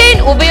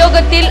 இண்டேன்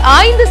உபயோகத்தில்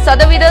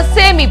 5%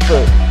 சேமிப்பு.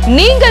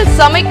 நீங்கள்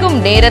சமைக்கும்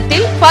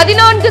நேரத்தில்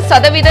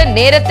 14%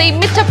 நேரத்தை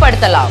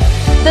மிச்சப்படுத்தலாம்.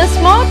 The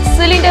Smart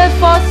Cylinder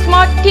for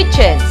Smart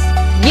Kitchens.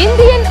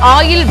 Indian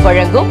oil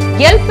வழங்கும்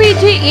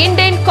LPG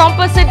இண்டேன்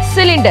காம்போசிட்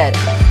சிலிண்டர்.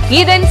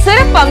 இதன்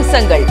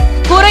சிறப்பம்சங்கள்: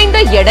 குறைந்த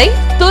எடை,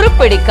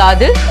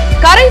 துருப்பிடிக்காது,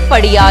 கரை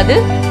படியாது,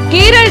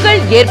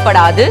 கீறல்கள்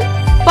ஏற்படாது,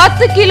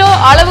 10 கிலோ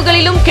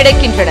அளவுகளிலும்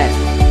கிடைக்கின்றன.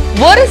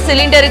 ஒரு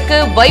சிலிண்டருக்கு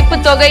வைப்பு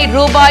தொகை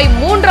ரூபாய்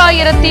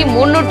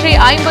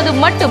 3350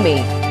 மட்டுமே.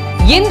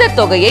 இந்த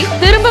தொகையை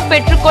திரும்ப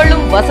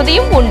பெற்றுக்கொள்ளும்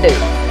வசதியும் உண்டு.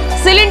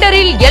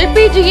 சிலிண்டரில்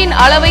LPGயின்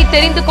அளவை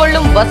தெரிந்து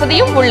கொள்ளும்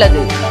வசதியும்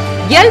உள்ளது.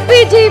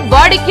 LPG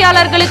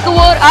வாடிக்கையாளர்களுக்கு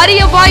ஓர்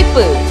அரிய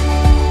வாய்ப்பு.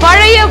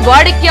 பழைய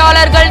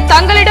வாடிக்கையாளர்கள்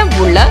தங்களிடம்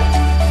உள்ள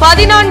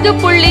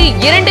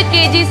 14.2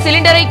 kg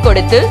சிலிண்டரை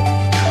கொடுத்து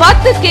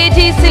 10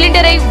 kg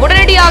சிலிண்டரை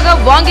உடனடியாக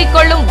வாங்கிக்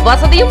கொள்ளும்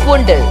வசதியும்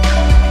உண்டு.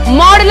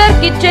 மாடுலர்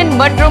கிச்சன்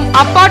மற்றும்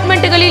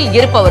அபார்ட்மெண்ட்டுகளில்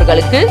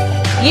இருப்பவர்களுக்கு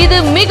இது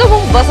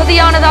மிகவும்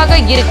வசதியானதாக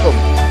இருக்கும்.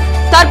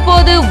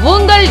 தற்போது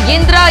உங்கள்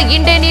இந்திரா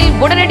இண்டேனில்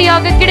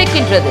உடனடியாக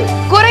கிடைக்கின்றது.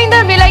 குறைந்த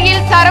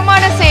விலையில்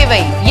தரமான சேவை,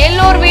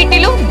 எல்லோர்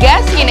வீட்டிலும்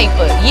கேஸ்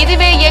இணைப்பு.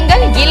 இதுவே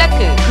எங்கள்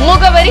இலக்கு.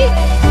 முகவரி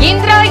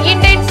இந்திரா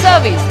இண்டேன்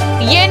சர்வீஸ்,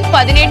 எண்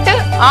 18,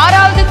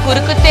 6வது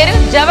குறுக்கு தெரு,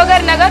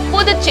 ஜவஹர் நகர்,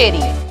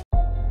 புதுச்சேரி.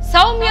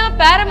 சௌமியா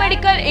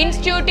பாராமெடிக்கல்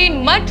இன்ஸ்டிடியூட்டின்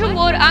மற்றும்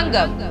ஓர்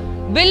அங்கம்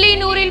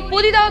வில்லியனூரில்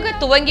புதிதாக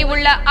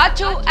துவங்கியுள்ள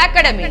அச்சோ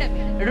academy,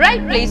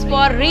 right place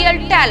for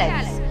real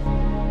talents.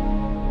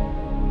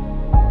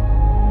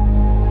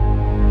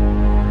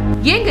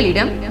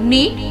 எங்களிடம்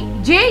நீட்,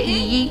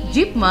 JEE,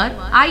 ஜிப்மர்,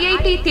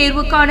 IIT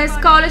தேர்வுக்கான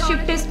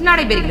ஸ்காலர்ஷிப் டெஸ்ட்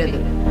நடைபெறுகிறது.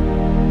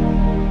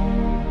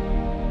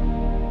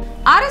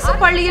 அரசு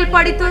பள்ளியில்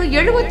படித்து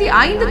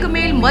 75க்கு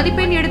மேல்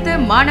மதிப்பெண் எடுத்த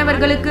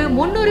மாணவர்களுக்கு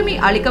முன்னுரிமை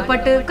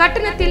அளிக்கப்பட்டு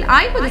கட்டணத்தில்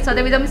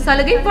 50%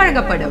 சலுகை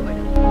வழங்கப்படும்.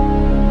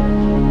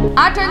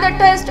 Attend the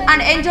test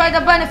and enjoy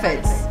the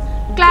benefits.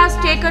 Class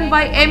taken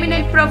by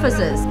eminent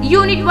professors.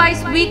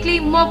 Unit-wise weekly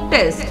mock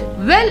test.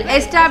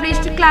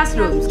 Well-established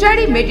classrooms.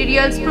 Study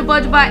materials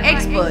prepared by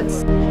experts.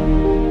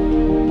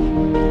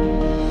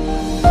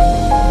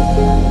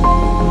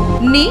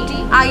 NEET,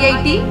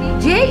 IIT,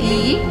 JEE,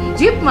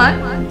 JIPMER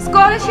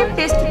scholarship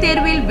test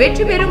தேர்வில்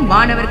வெற்றி பெறும்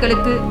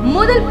மாணவர்களுக்கு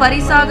முதல்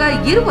பரிசாக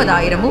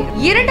 20,000,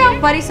 இரண்டாம்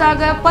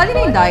பரிசாக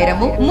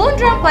 15,000,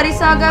 மூன்றாம்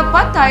பரிசாக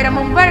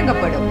 10,000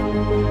 வழங்கப்படும்.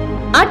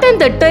 Attend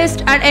the test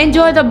and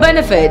enjoy the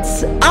benefits.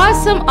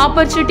 Awesome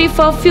opportunity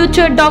for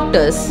future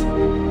doctors.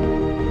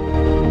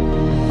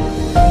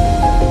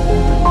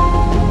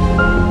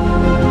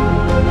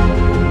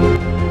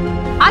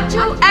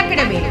 Acho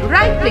Academy,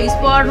 right place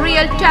for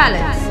real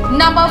talents.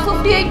 Number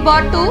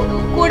 58/2,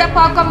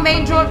 Kudapakam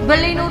Main Road,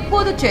 Villanur,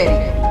 Puducherry.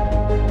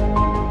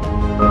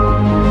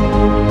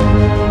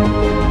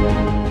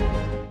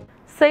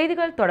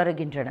 செய்திகள்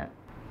தொடர்கின்றன.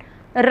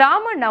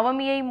 ராம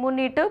நவமியை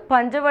முன்னிட்டு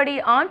பஞ்சவடி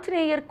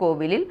ஆஞ்சநேயர்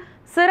கோவிலில்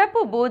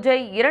சிறப்பு பூஜை,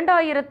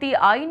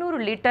 2500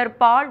 லிட்டர்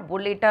பால்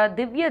உள்ளிட்ட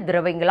திவ்ய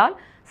திரவியங்களால்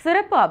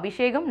சிறப்பு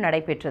அபிஷேகம்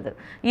நடைபெற்றது.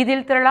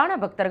 இதில் திரளான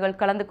பக்தர்கள்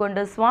கலந்து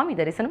கொண்டு சுவாமி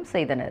தரிசனம்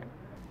செய்தனர்.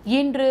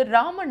 இன்று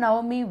ராம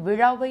நவமி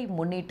விழாவை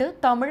முன்னிட்டு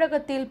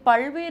தமிழகத்தில்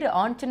பல்வேறு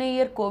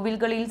ஆஞ்சநேயர்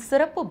கோவில்களில்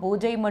சிறப்பு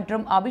பூஜை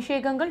மற்றும்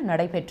அபிஷேகங்கள்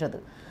நடைபெற்றது.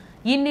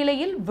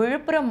 இந்நிலையில்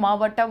விழுப்புரம்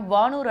மாவட்டம்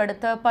வானூர்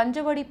அடுத்த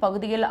பஞ்சவடி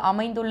பகுதியில்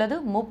அமைந்துள்ளது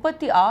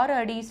 36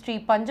 அடி ஸ்ரீ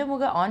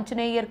பஞ்சமுக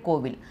ஆஞ்சநேயர்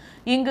கோவில்.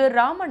 இங்கு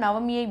ராம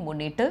நவமியை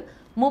முன்னிட்டு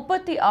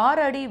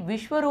 36 அடி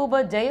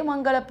விஸ்வரூப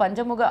ஜெயமங்கல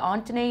பஞ்சமுக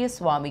ஆஞ்சநேய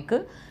சுவாமிக்கு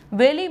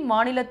வெளி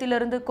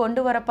மாநிலத்திலிருந்து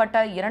கொண்டு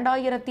வரப்பட்ட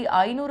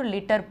 2500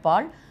 லிட்டர்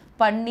பால்,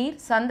 பன்னீர்,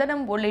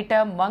 சந்தனம் உள்ளிட்ட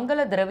மங்கள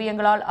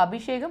திரவியங்களால்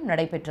அபிஷேகம்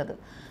நடைபெற்றது.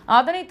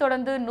 அதனைத்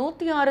தொடர்ந்து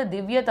 106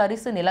 திவ்ய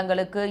தரிசு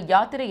நிலங்களுக்கு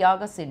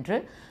யாத்திரையாக சென்று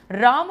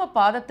ராம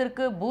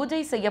பாதத்திற்கு பூஜை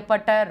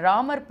செய்யப்பட்ட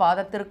ராமர்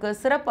பாதத்திற்கு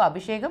சிறப்பு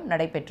அபிஷேகம்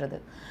நடைபெற்றது.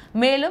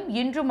 மேலும்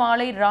இன்று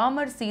மாலை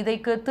ராமர்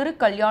சீதைக்கு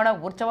திருக்கல்யாண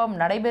உற்சவம்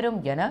நடைபெறும்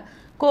என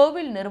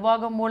கோவில்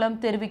நிர்வாகம்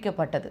மூலம்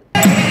தெரிவிக்கப்பட்டது.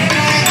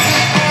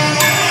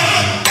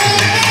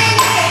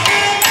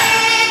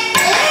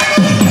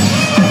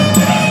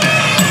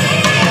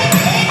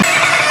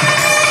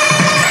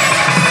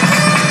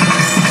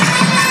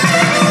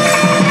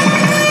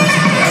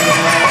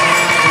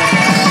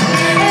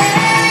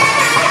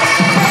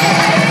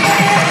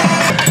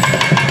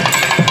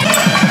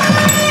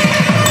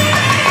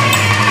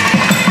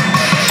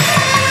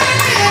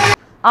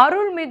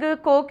 அருள்மிகு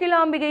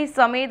கோகிலாம்பிகை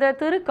சமேத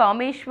திரு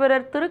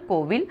காமேஸ்வரர்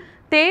திருக்கோவில்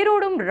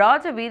தேரோடும்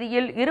ராஜ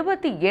வீதியில்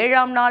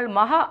 27ஆம் நாள்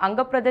மகா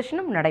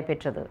அங்கப்பிரதர்ஷனம்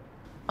நடைபெற்றது.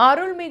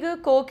 அருள்மிகு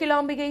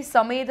கோகிலாம்பிகை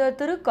சமேத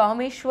திரு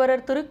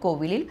காமேஸ்வரர்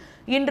திருக்கோவிலில்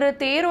இன்று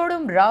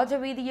தேரோடும்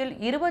ராஜவீதியில்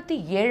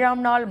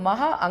 27ஆம் நாள்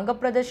மகா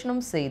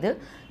அங்கப்பிரதர்ஷனம் செய்து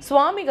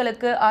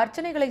சுவாமிகளுக்கு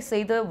அர்ச்சனைகளை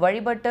செய்து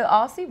வழிபட்டு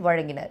ஆசி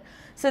வழங்கினர்.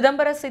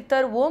 சிதம்பர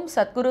சித்தர் ஓம்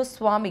சத்குரு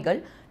சுவாமிகள்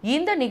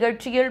இந்த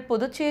நிகழ்ச்சியில்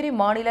புதுச்சேரி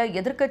மாநில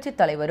எதிர்க்கட்சி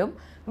தலைவரும்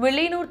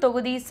வில்லியனூர்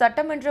தொகுதி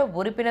சட்டமன்ற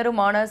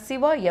உறுப்பினருமான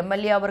சிவா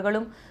MLA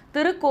அவர்களும்,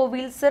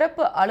 திருக்கோவில்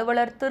சிறப்பு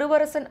அலுவலர்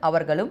திருவரசன்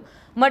அவர்களும்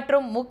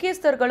மற்றும்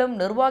முக்கியஸ்தர்களும்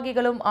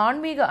நிர்வாகிகளும்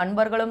ஆன்மீக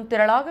அன்பர்களும்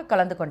திரளாக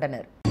கலந்து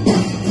கொண்டனர்.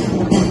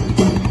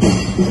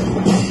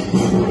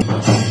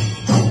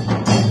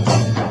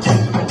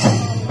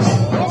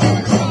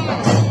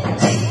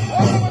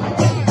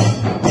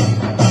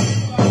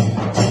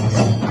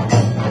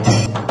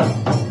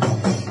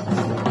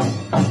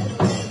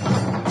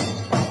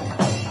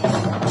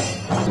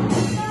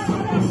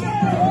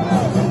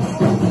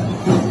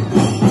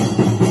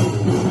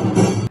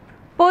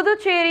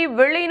 புதுச்சேரி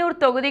வில்லியனூர்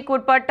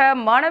தொகுதிக்குட்பட்ட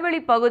மணவெளி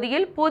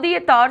பகுதியில் புதிய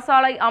தார்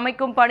சாலை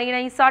அமைக்கும்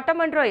பணியினை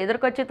சட்டமன்ற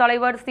எதிர்க்கட்சி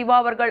தலைவர் சிவா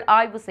அவர்கள்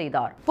ஆய்வு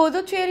செய்தார்.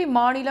 புதுச்சேரி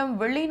மாநிலம்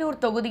வில்லியனூர்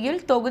தொகுதியில்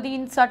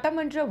தொகுதியின்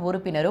சட்டமன்ற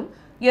உறுப்பினரும்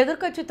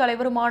எதிர்க்கட்சித்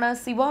தலைவருமான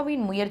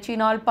சிவாவின்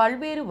முயற்சியினால்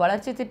பல்வேறு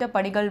வளர்ச்சி திட்ட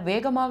பணிகள்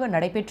வேகமாக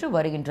நடைபெற்று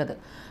வருகின்றது.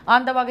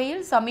 அந்த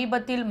வகையில்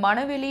சமீபத்தில்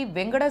மணவெளி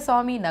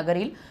வெங்கடசாமி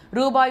நகரில்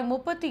ரூபாய்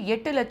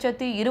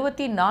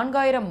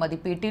 38,24,000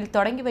 மதிப்பீட்டில்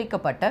தொடங்கி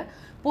வைக்கப்பட்ட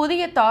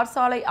புதிய தார்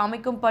சாலை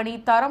அமைக்கும் பணி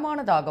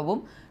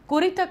தரமானதாகவும்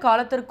குறித்த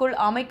காலத்திற்குள்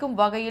அமைக்கும்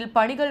வகையில்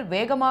பணிகள்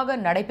வேகமாக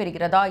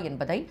நடைபெறுகிறதா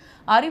என்பதை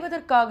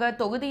அறிவதற்காக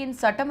தொகுதியின்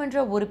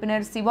சட்டமன்ற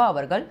உறுப்பினர் சிவா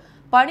அவர்கள்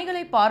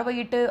பணிகளை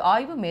பார்வையிட்டு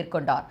ஆய்வு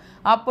மேற்கொண்டார்.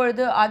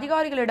 அப்பொழுது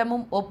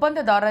அதிகாரிகளிடமும்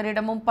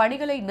ஒப்பந்ததாரரிடமும்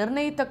பணிகளை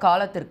நிர்ணயித்த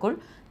காலத்திற்குள்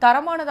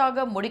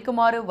தரமானதாக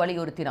முடிக்குமாறு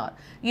வலியுறுத்தினார்.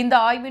 இந்த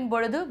ஆய்வின்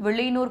பொழுது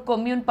வில்லியனூர்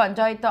கொம்யூன்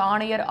பஞ்சாயத்து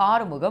ஆணையர்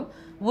ஆறுமுகம்,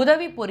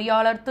 உதவி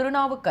பொறியாளர்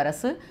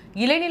திருநாவுக்கரசு,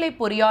 இளைநிலை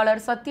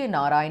பொறியாளர்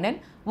சத்யநாராயணன்,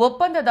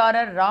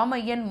 ஒப்பந்ததாரர்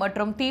ராமையன்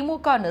மற்றும்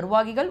திமுக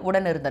நிர்வாகிகள்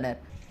உடனிருந்தனர்.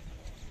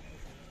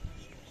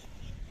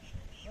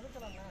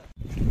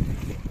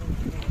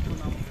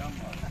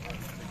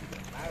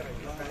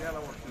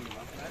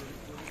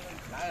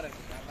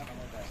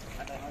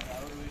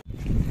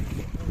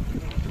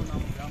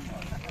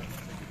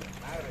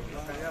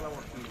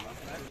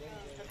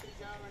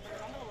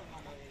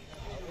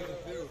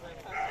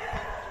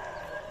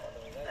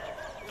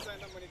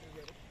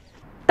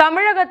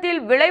 தமிழகத்தில்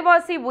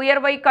விலைவாசி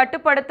உயர்வை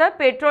கட்டுப்படுத்த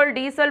பெட்ரோல்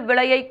டீசல்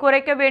விலையை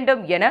குறைக்க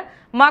வேண்டும் என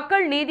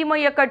மக்கள் நீதி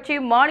மய்ய கட்சி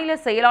மாநில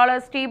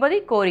செயலாளர் ஸ்ரீபதி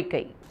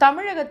கோரிக்கை.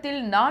 தமிழகத்தில்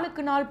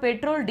நாளுக்கு நாள்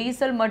பெட்ரோல்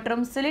டீசல்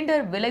மற்றும்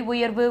சிலிண்டர் விலை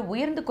உயர்வு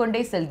உயர்ந்து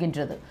கொண்டே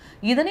செல்கின்றது.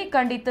 இதனை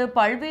கண்டித்து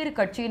பல்வேறு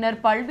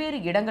கட்சியினர் பல்வேறு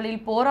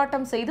இடங்களில்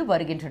போராட்டம் செய்து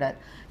வருகின்றனர்.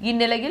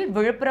 இந்நிலையில்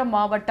விழுப்புரம்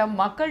மாவட்டம்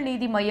மக்கள்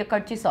நீதி மய்ய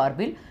கட்சி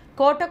சார்பில்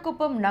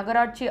கோட்டக்குப்பம்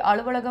நகராட்சி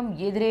அலுவலகம்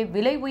எதிரே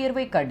விலை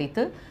உயர்வை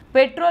கண்டித்து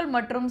பெட்ரோல்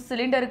மற்றும்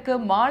சிலிண்டருக்கு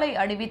மாலை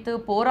அணிவித்து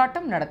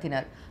போராட்டம்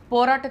நடத்தினர்.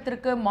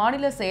 போராட்டத்திற்கு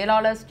மாநில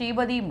செயலாளர்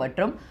ஸ்ரீபதி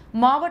மற்றும்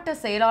மாவட்ட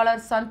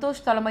செயலாளர்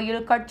சந்தோஷ்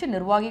தலைமையில் கட்சி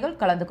நிர்வாகிகள்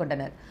கலந்து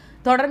கொண்டனர்.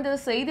 தொடர்ந்து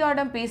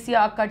செய்தியாளர்களிடம் பேசிய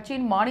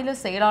அக்கட்சியின் மாநில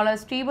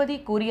செயலாளர் ஸ்ரீபதி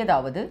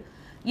கூறியதாவது: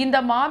 இந்த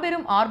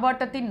மாபெரும்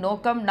ஆர்ப்பாட்டத்தின்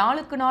நோக்கம்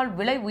நாளுக்கு நாள்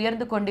விலை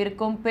உயர்ந்து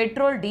கொண்டிருக்கும்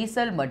பெட்ரோல்,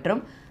 டீசல்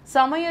மற்றும்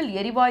சமையல்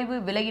எரிவாயு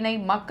விலையினை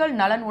மக்கள்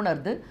நலன்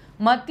உணர்ந்து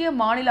மத்திய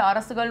மாநில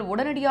அரசுகள்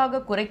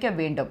உடனடியாக குறைக்க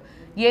வேண்டும்.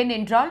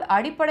 ஏனென்றால்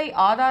அடிப்படை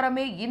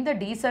ஆதாரமே இந்த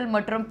டீசல்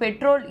மற்றும்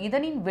பெட்ரோல்.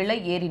 இதனின் விலை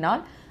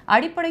ஏறினால்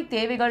அடிப்படை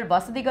தேவைகள்,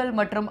 வசதிகள்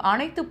மற்றும்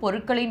அனைத்து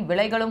பொருட்களின்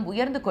விலைகளும்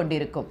உயர்ந்து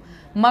கொண்டிருக்கும்.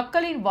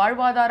 மக்களின்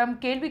வாழ்வாதாரம்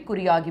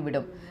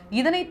கேள்விக்குறியாகிவிடும்.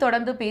 இதனைத்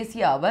தொடர்ந்து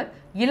பேசிய அவர்,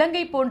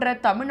 இலங்கை போன்ற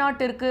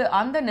தமிழ்நாட்டிற்கு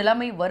அந்த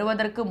நிலைமை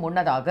வருவதற்கு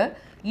முன்னதாக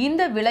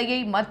இந்த விலையை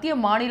மத்திய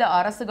மாநில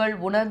அரசுகள்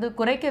உணர்ந்து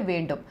குறைக்க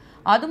வேண்டும்.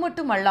 அது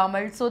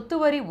மட்டுமல்லாமல் சொத்து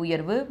வரி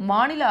உயர்வு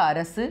மாநில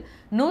அரசு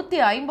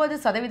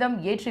 150%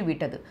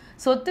 ஏற்றிவிட்டது.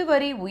 சொத்து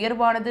வரி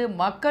உயர்வானது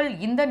மக்கள்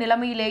இந்த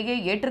நிலைமையிலேயே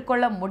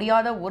ஏற்றுக்கொள்ள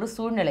முடியாத ஒரு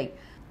சூழ்நிலை.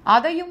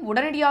 அதையும்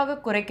உடனடியாக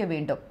குறைக்க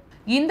வேண்டும்.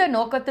 இந்த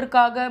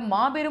நோக்கத்திற்காக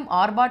மாபெரும்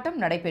ஆர்ப்பாட்டம்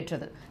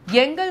நடைபெற்றது.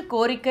 எங்கள்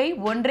கோரிக்கை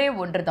ஒன்றே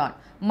ஒன்றுதான்.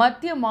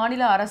 மத்திய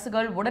மாநில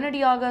அரசுகள்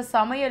உடனடியாக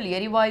சமையல்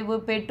எரிவாயு,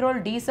 பெட்ரோல்,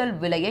 டீசல்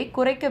விலையை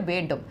குறைக்க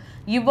வேண்டும்.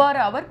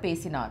 இவ்வாறு அவர்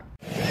பேசினார்.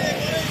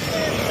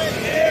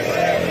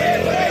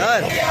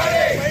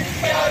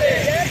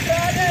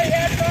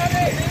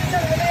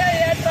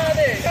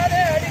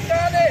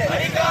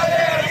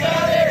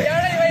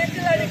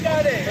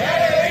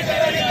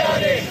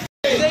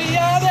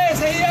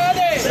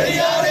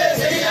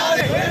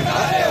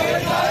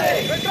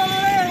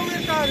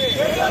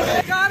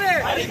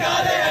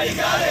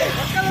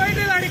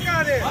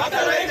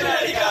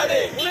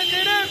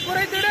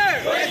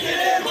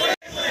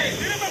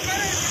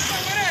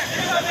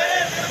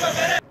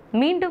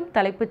 மீண்டும்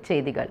தலைப்புச்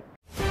செய்திகள்.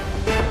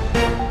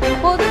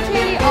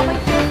 புதுச்சேரி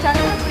அமைச்சர்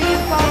சந்திர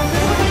பிரியங்கா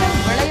சிறுவனிடம்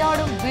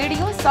விளையாடும்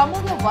வீடியோ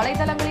சமூக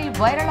வலைதளங்களில்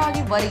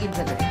வைரலாகி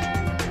வருகின்றது.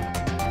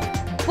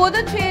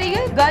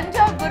 புதுச்சேரியில்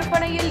கஞ்சா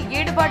விற்பனையில்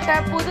ஈடுபட்ட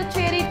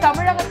புதுச்சேரி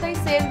தமிழகத்தை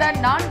சேர்ந்த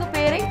 4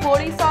 பேரை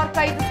போலீசார்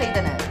கைது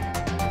செய்தனர்.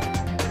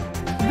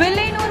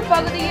 வில்லியனூர்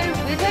பகுதியில்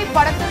விஜய்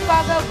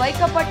படத்திற்காக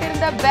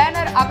வைக்கப்பட்டிருந்த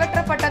பேனர்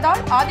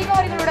அகற்றப்பட்டதால்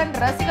அதிகாரிகளுடன்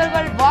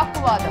ரசிகர்கள்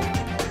வாக்குவாதம்.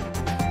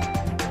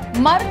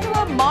 மருத்துவ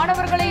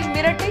மாணவர்களை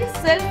மிரட்டி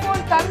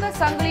செல்போன், தங்க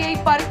சங்கிலியை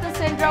பறித்து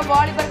சென்ற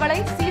வாலிபர்களை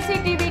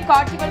சிசிடிவி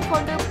காட்சிகள்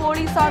கொண்டு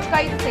போலீசார்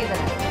கைது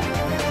செய்தனர்.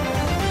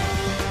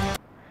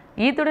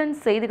 இத்துடன்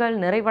செய்திகள்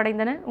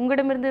நிறைவடைந்தன.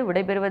 உங்களிடமிருந்து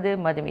விடைபெறுவது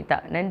மதுமிதா.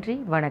 நன்றி,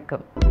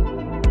 வணக்கம்.